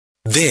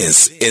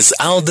This is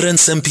Aldrin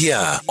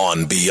Sampear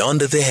on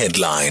Beyond the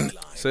Headline.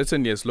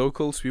 Certainly, as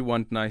locals, we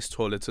want nice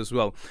toilets as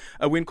well.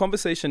 We're in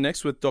conversation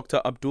next with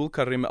Dr. Abdul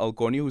Karim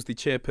Elgoni, who's the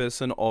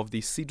chairperson of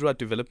the Sidra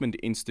Development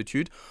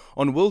Institute.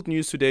 On World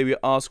News today, we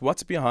ask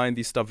what's behind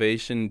the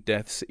starvation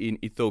deaths in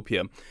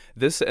Ethiopia.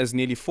 This, as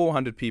nearly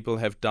 400 people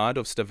have died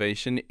of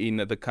starvation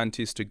in the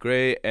country's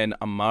Tigray and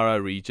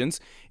Amhara regions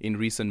in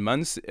recent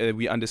months.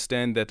 We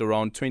understand that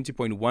around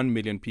 20.1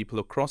 million people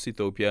across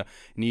Ethiopia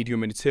need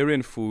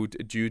humanitarian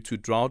food due to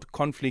drought,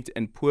 conflict,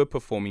 and poor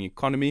performing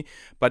economy.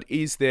 But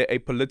is there a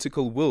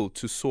political will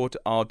to sort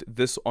out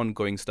this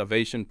ongoing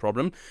starvation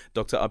problem?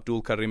 Dr.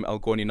 Abdul Karim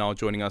Elgoni now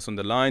joining us on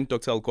the line.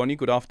 Dr. Elgoni,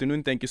 good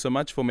afternoon. Thank you so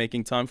much for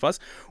making time for us.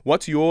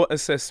 What's your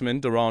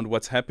assessment around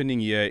what's happening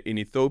here in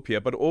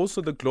Ethiopia, but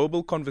also the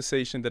global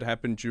conversation that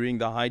happened during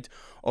the height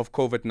of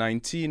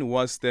COVID-19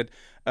 was that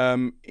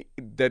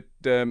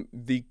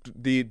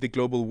the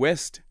global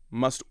West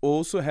must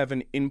also have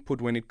an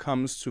input when it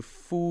comes to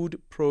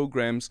food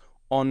programs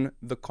on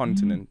the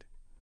continent.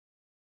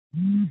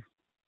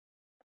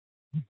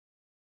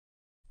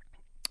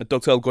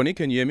 Dr. Elgoni,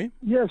 can you hear me?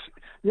 Yes,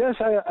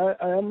 I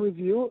am with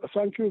you.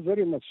 Thank you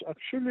very much.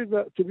 Actually,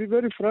 to be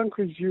very frank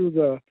with you,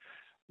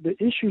 the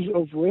issues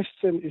of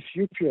Western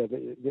Ethiopia,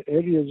 the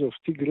areas of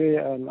Tigray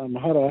and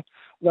Amhara,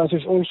 that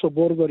is also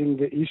bordering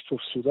the east of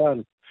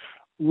Sudan,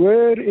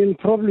 were in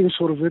problems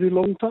for a very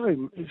long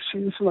time.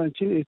 Since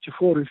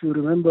 1984, if you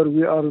remember,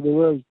 we are the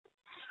world,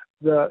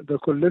 the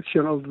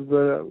collection of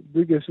the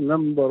biggest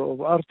number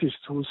of artists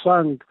who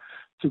sang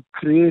to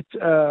create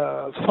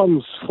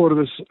funds for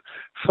this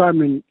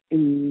famine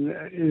in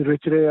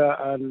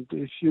Eritrea and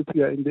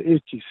Ethiopia in the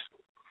 80s.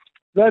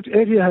 That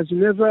area has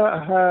never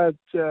had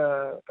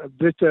a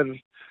better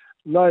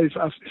life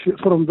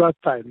from that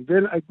time.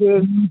 Then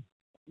again,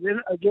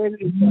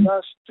 in the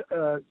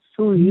last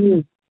 2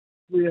 years,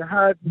 we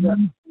had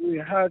the.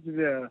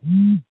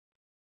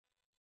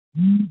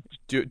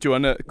 Do you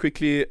want to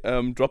quickly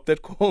drop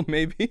that call,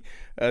 maybe,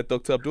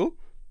 Dr. Abdul?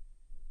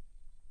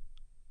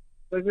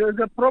 There's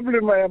a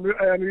problem. I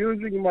am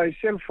using my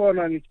cell phone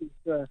and it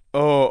is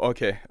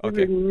okay.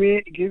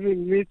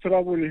 giving me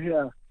trouble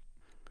here.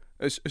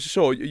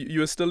 Sure,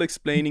 you are still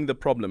explaining the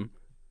problem.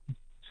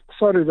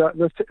 Sorry,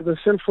 the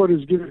cell phone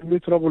is giving me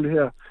trouble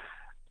here.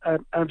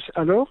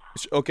 Hello?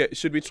 Okay,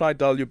 should we try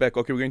dial you back?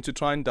 Okay, we're going to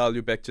try and dial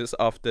you back just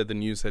after the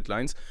news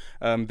headlines.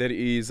 There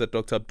is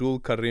Dr. Abdul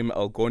Karim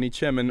Elgoni,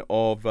 chairman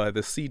of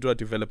the Sidra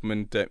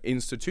Development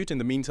Institute. In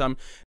the meantime,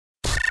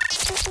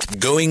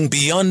 Going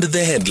Beyond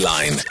the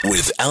Headline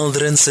with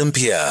Aldrin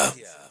Sampear.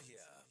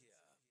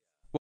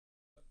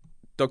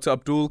 Dr.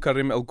 Abdul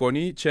Karim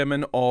Elgoni,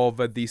 chairman of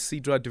the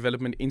Sidra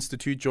Development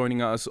Institute, joining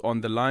us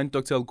on the line.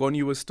 Dr. Elgoni,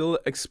 you were still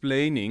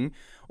explaining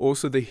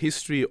also the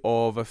history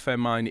of a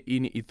famine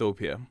in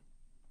Ethiopia.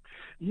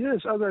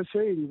 Yes, as I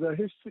say,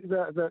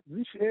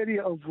 this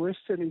area of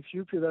Western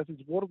Ethiopia that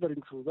is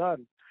bordering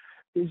Sudan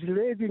is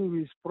laden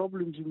with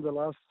problems in the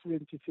last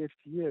 20, 30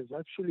 years.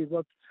 Actually,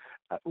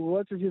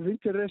 what is of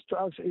interest to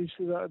us is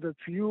the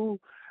few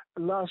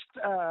last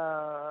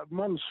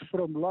months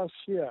from last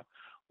year,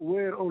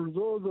 where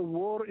although the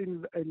war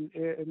in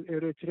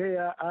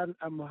Eritrea and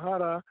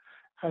Amhara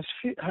has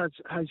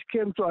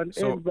came to an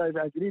end by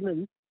the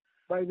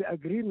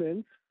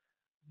agreement,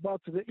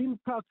 but the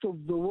impact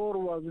of the war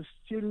was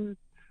still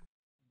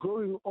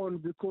going on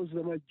because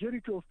the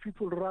majority of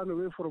people ran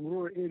away from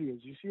rural areas.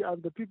 You see,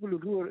 and the people in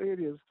rural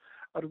areas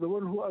are the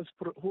ones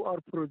who are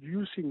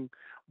producing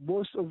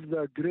most of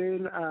the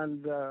grain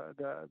and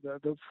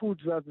the foods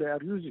that they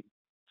are using.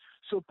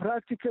 So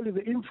practically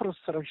the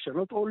infrastructure,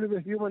 not only the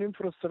human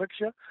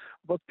infrastructure,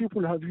 but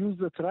people have used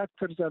the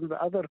tractors and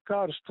the other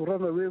cars to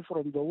run away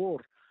from the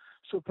war.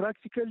 So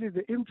practically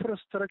the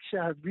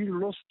infrastructure has been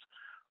lost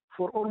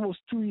for almost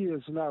 2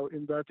 years now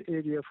in that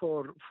area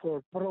for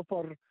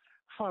proper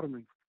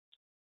farming.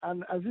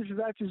 And as if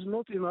that is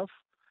not enough,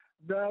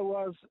 there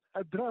was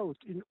a drought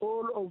in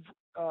all of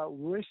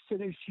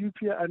Western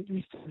Ethiopia and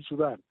Eastern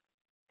Sudan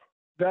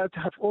that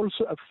have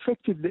also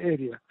affected the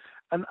area.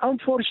 And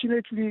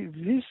unfortunately,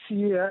 this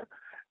year,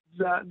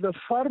 the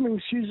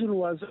farming season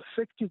was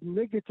affected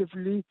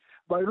negatively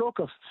by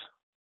locusts.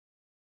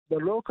 The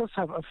locusts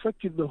have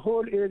affected the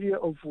whole area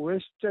of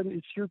Western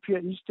Ethiopia,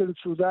 Eastern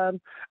Sudan,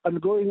 and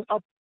going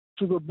up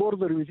to the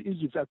border with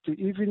Egypt, up to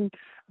even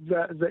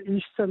the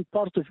eastern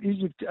part of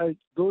Egypt.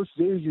 Those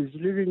days is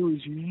living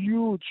with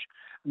huge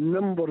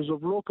numbers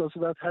of locusts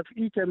that have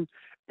eaten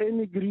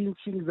any green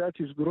thing that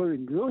is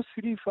growing. Those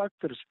three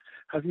factors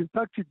have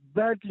impacted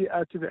badly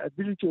at the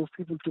ability of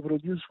people to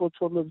produce food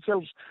for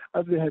themselves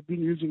as they have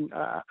been using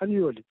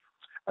annually.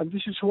 And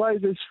this is why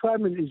this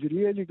famine is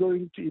really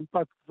going to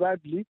impact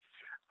badly.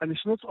 And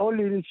it's not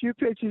only in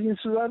Ethiopia, it is in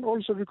Sudan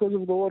also because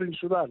of the war in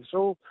Sudan.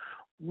 So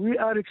we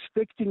are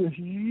expecting a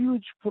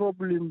huge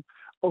problem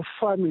of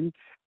famine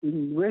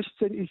in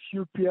Western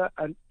Ethiopia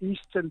and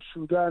Eastern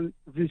Sudan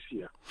this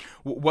year.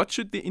 What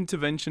should the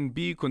intervention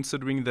be,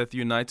 considering that the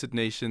United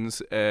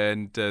Nations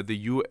and the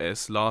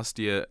US last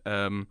year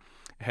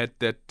had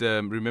that,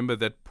 remember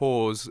that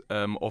pause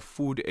of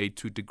food aid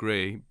to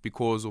Tigray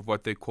because of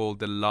what they call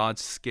the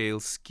large-scale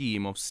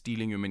scheme of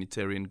stealing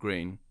humanitarian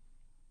grain.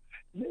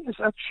 Yes,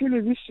 actually,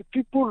 this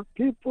people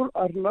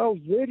are now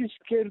very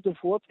scared of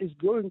what is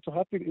going to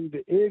happen in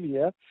the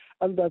area,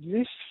 and that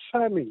this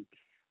famine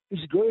is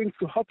going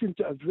to happen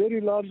to a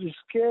very large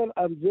scale,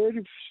 and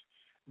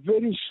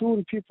very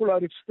soon people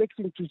are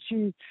expecting to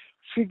see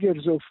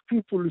figures of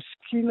people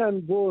skin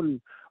and bone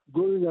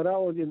going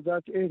around in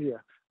that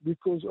area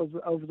because of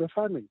the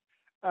famine.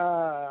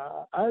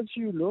 As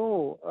you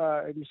know,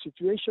 in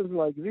situations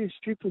like this,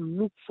 people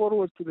look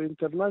forward to the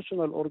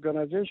international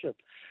organization,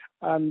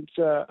 and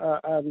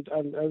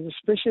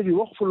especially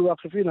Waqf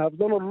al-Waqifin have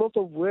done a lot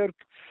of work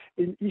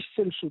in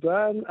Eastern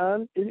Sudan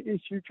and in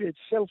Ethiopia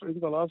itself in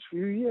the last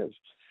few years.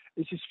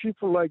 It is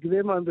people like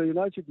them and the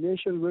United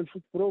Nations World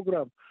Food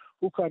Program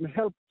who can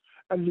help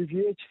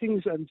alleviate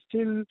things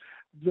until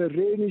the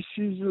rainy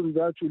season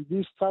that will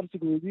be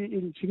starting maybe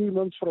in 3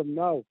 months from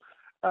now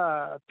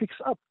picks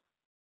up.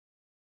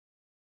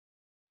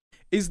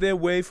 Is there a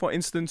way, for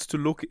instance, to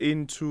look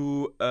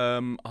into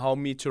how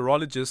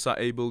meteorologists are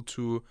able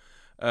to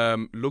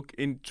look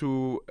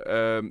into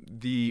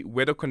the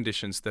weather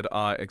conditions that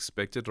are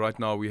expected? Right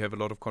now, we have a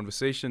lot of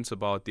conversations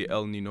about the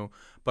El Nino,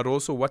 but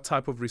also what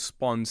type of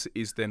response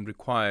is then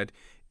required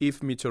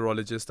if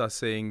meteorologists are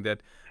saying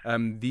that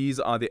these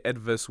are the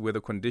adverse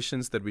weather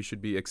conditions that we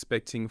should be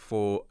expecting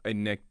for the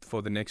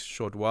next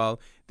short while,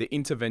 the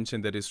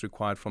intervention that is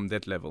required from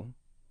that level?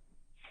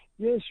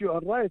 Yes, you are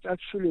right.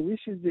 Actually, this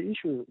is the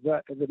issue.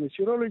 That the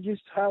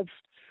meteorologists have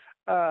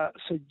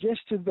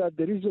suggested that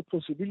there is a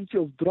possibility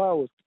of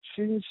drought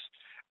since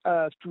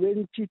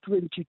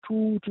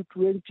 2022 to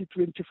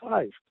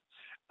 2025.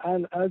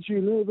 And as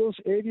you know, those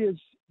areas,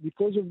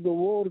 because of the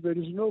war, there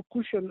is no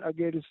cushion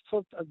against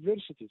such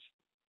adversities.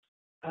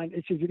 And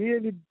it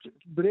really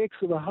breaks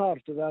the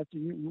heart that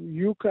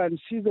you can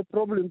see the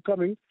problem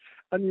coming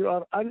and you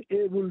are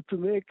unable to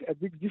make a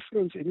big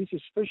difference in it,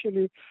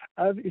 especially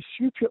as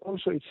Ethiopia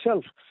also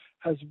itself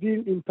has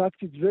been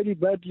impacted very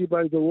badly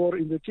by the war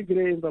in the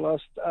Tigray in the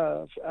last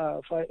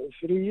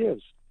 3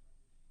 years.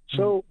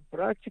 So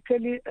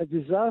practically a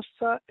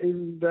disaster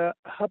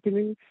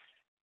happening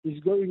is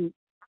going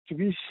to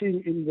be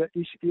seen in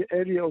the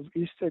area of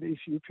Eastern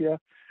Ethiopia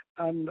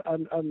and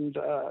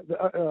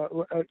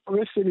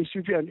Western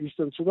Ethiopia and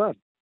Eastern Sudan.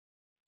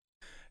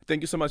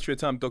 Thank you so much for your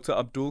time. Dr.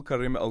 Abdul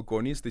Karim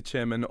Elgoni is the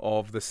chairman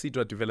of the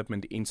Sidra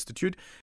Development Institute.